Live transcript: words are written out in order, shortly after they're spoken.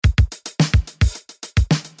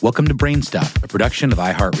Welcome to Brainstuff, a production of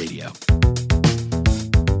iHeartRadio.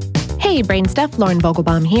 Hey, Brainstuff, Lauren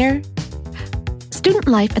Vogelbaum here. Student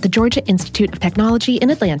life at the Georgia Institute of Technology in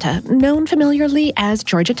Atlanta, known familiarly as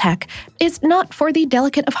Georgia Tech, is not for the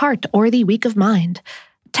delicate of heart or the weak of mind.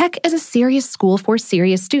 Tech is a serious school for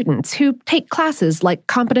serious students who take classes like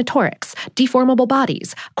combinatorics, deformable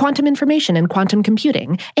bodies, quantum information and quantum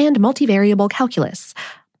computing, and multivariable calculus.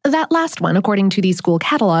 That last one, according to the school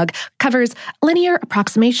catalog, covers linear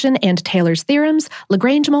approximation and Taylor's theorems,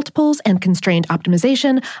 Lagrange multiples and constrained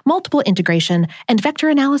optimization, multiple integration, and vector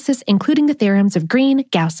analysis, including the theorems of Green,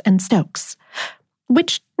 Gauss, and Stokes.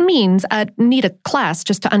 Which means I'd need a class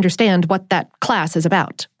just to understand what that class is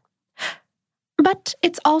about. But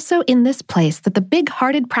it's also in this place that the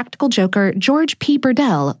big-hearted practical joker George P.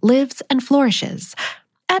 Burdell lives and flourishes.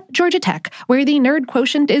 At Georgia Tech, where the nerd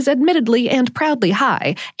quotient is admittedly and proudly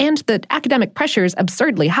high, and the academic pressures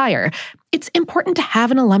absurdly higher, it's important to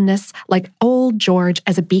have an alumnus like old George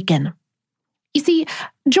as a beacon. You see,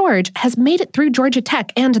 George has made it through Georgia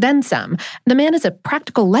Tech and then some. The man is a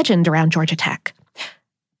practical legend around Georgia Tech.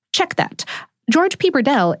 Check that. George P.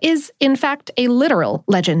 Burdell is, in fact, a literal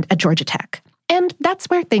legend at Georgia Tech. And that's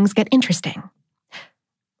where things get interesting.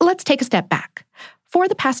 Let's take a step back. For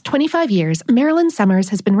the past 25 years, Marilyn Summers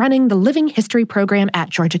has been running the Living History program at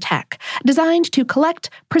Georgia Tech, designed to collect,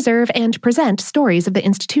 preserve, and present stories of the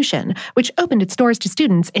institution, which opened its doors to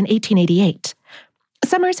students in 1888.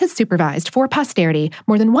 Summers has supervised for posterity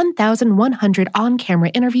more than 1,100 on-camera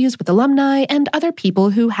interviews with alumni and other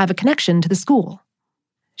people who have a connection to the school.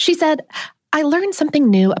 She said, "I learn something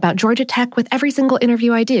new about Georgia Tech with every single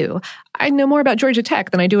interview I do. I know more about Georgia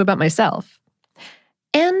Tech than I do about myself."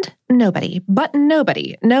 And nobody, but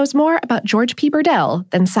nobody, knows more about George P. Burdell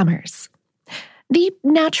than Summers. The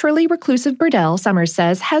naturally reclusive Burdell, Summers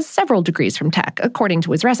says, has several degrees from Tech, according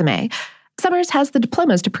to his resume. Summers has the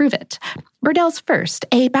diplomas to prove it. Burdell's first,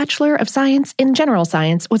 a Bachelor of Science in General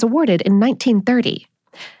Science, was awarded in 1930.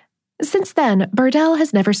 Since then, Burdell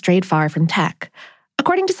has never strayed far from Tech.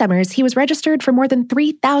 According to Summers, he was registered for more than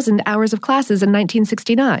 3,000 hours of classes in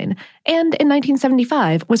 1969, and in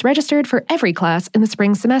 1975 was registered for every class in the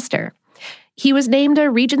spring semester. He was named a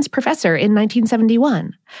Regents Professor in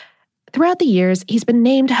 1971. Throughout the years, he's been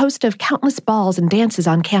named host of countless balls and dances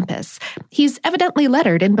on campus. He's evidently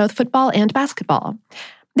lettered in both football and basketball.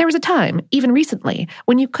 There was a time, even recently,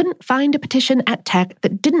 when you couldn't find a petition at Tech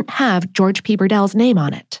that didn't have George P. Burdell's name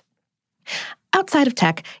on it. Outside of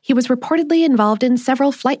Tech, he was reportedly involved in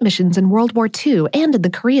several flight missions in World War II and in the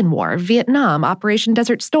Korean War, Vietnam, Operation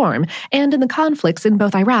Desert Storm, and in the conflicts in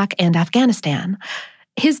both Iraq and Afghanistan.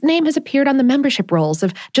 His name has appeared on the membership rolls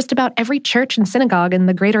of just about every church and synagogue in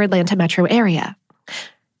the greater Atlanta metro area.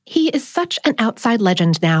 He is such an outside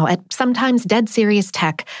legend now at sometimes dead serious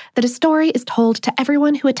Tech that his story is told to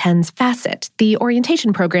everyone who attends Facet, the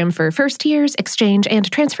orientation program for first years, exchange, and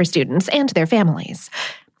transfer students and their families.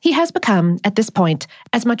 He has become, at this point,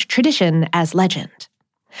 as much tradition as legend.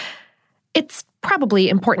 It's probably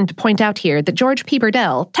important to point out here that George P.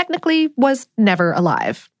 Burdell technically was never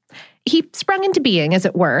alive. He sprung into being, as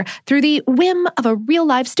it were, through the whim of a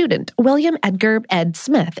real-life student, William Edgar Ed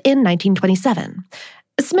Smith, in 1927.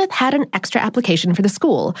 Smith had an extra application for the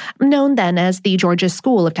school, known then as the Georgia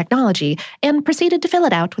School of Technology, and proceeded to fill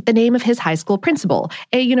it out with the name of his high school principal,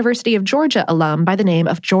 a University of Georgia alum by the name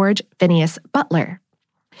of George Phineas Butler.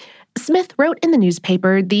 Smith wrote in the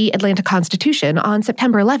newspaper The Atlanta Constitution on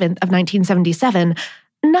September 11th of 1977,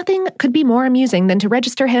 "Nothing could be more amusing than to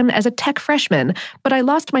register him as a Tech freshman, but I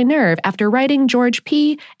lost my nerve after writing George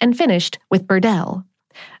P. and finished with Burdell."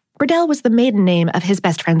 Burdell was the maiden name of his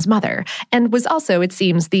best friend's mother, and was also, it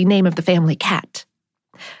seems, the name of the family cat.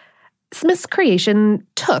 Smith's creation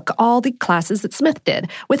took all the classes that Smith did,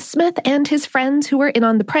 with Smith and his friends who were in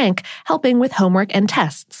on the prank helping with homework and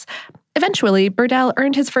tests. Eventually, Burdell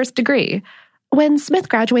earned his first degree. When Smith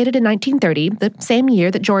graduated in 1930, the same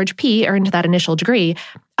year that George P. earned that initial degree,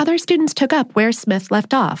 other students took up where Smith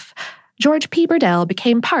left off. George P. Burdell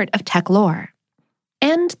became part of Tech lore.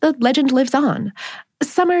 And the legend lives on.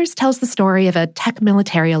 Summers tells the story of a Tech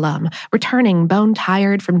military alum returning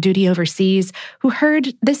bone-tired from duty overseas who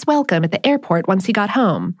heard this welcome at the airport once he got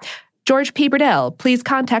home. "George P. Burdell, please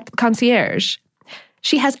contact the concierge."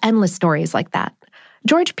 She has endless stories like that.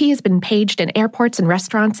 George P. has been paged in airports and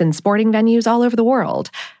restaurants and sporting venues all over the world.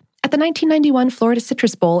 At the 1991 Florida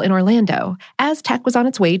Citrus Bowl in Orlando, as Tech was on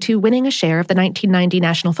its way to winning a share of the 1990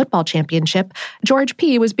 National Football Championship, George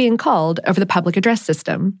P. was being called over the public address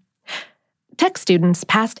system. Tech students,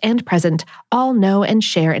 past and present, all know and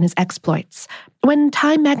share in his exploits. When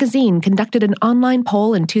Time magazine conducted an online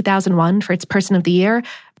poll in 2001 for its Person of the Year,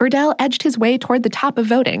 Burdell edged his way toward the top of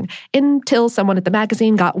voting until someone at the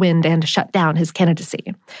magazine got wind and shut down his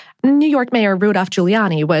candidacy. New York Mayor Rudolph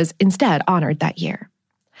Giuliani was instead honored that year.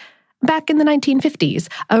 Back in the 1950s,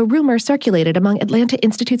 a rumor circulated among Atlanta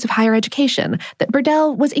Institutes of Higher Education that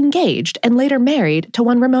Burdell was engaged and later married to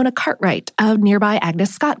one Ramona Cartwright of nearby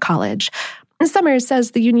Agnes Scott College. Summers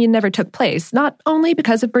says the union never took place, not only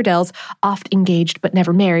because of Burdell's oft-engaged but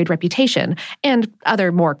never married reputation and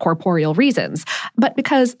other more corporeal reasons, but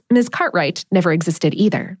because Ms. Cartwright never existed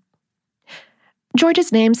either.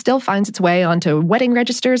 Georgia's name still finds its way onto wedding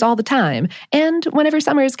registers all the time, and whenever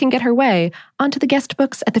Summers can get her way, onto the guest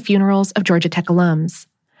books at the funerals of Georgia Tech alums.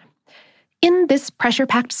 In this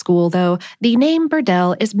pressure-packed school, though, the name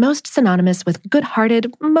Burdell is most synonymous with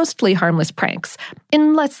good-hearted, mostly harmless pranks,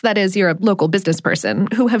 unless, that is, you're a local business person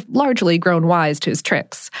who have largely grown wise to his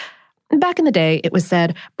tricks. Back in the day, it was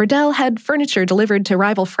said Burdell had furniture delivered to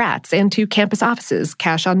rival frats and to campus offices,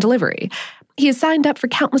 cash on delivery. He has signed up for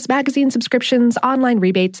countless magazine subscriptions, online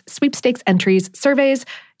rebates, sweepstakes entries, surveys,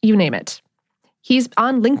 you name it. He's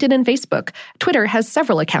on LinkedIn and Facebook. Twitter has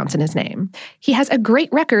several accounts in his name. He has a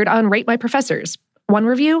great record on Rate My Professors. One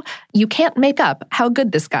review, you can't make up how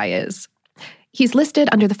good this guy is. He's listed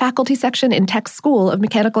under the faculty section in Tech's School of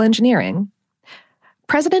Mechanical Engineering.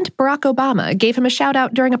 President Barack Obama gave him a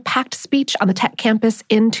shout-out during a packed speech on the Tech campus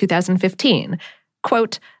in 2015.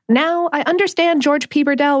 Quote, "Now, I understand George P.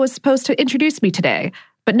 Burdell was supposed to introduce me today,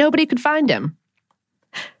 but nobody could find him."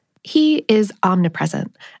 He is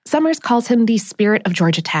omnipresent. Summers calls him the spirit of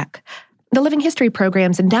Georgia Tech. The Living History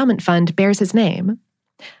Program's endowment fund bears his name.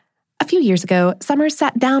 A few years ago, Summers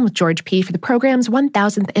sat down with George P. for the program's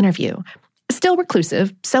 1,000th interview. Still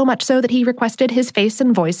reclusive, so much so that he requested his face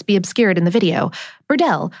and voice be obscured in the video,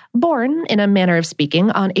 Burdell, born, in a manner of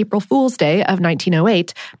speaking, on April Fool's Day of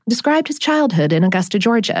 1908, described his childhood in Augusta,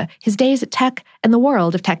 Georgia, his days at Tech, and the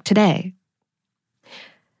world of Tech today.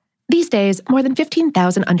 These days, more than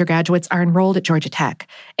 15,000 undergraduates are enrolled at Georgia Tech.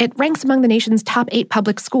 It ranks among the nation's top 8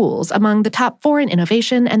 public schools, among the top 4 in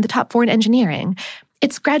innovation and the top 4 in engineering.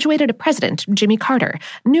 It's graduated a president, Jimmy Carter,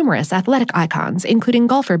 numerous athletic icons, including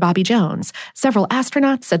golfer Bobby Jones, several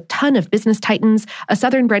astronauts, a ton of business titans, a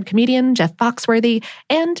Southern-bred comedian, Jeff Foxworthy,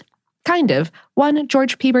 and, kind of, one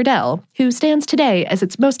George P. Burdell, who stands today as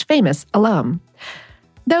its most famous alum.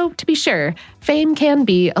 Though, to be sure, fame can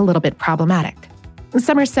be a little bit problematic.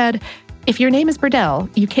 Summers said, "If your name is Burdell,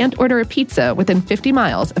 you can't order a pizza within 50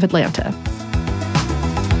 miles of Atlanta."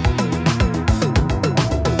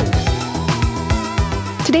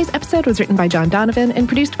 Today's episode was written by John Donovan and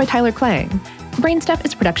produced by Tyler Klang. Brainstuff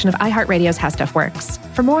is a production of iHeartRadio's How Stuff Works.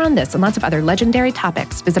 For more on this and lots of other legendary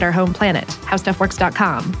topics, visit our home planet,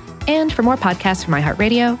 howstuffworks.com. And for more podcasts from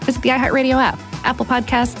iHeartRadio, visit the iHeartRadio app, Apple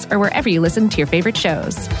Podcasts, or wherever you listen to your favorite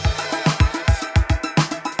shows.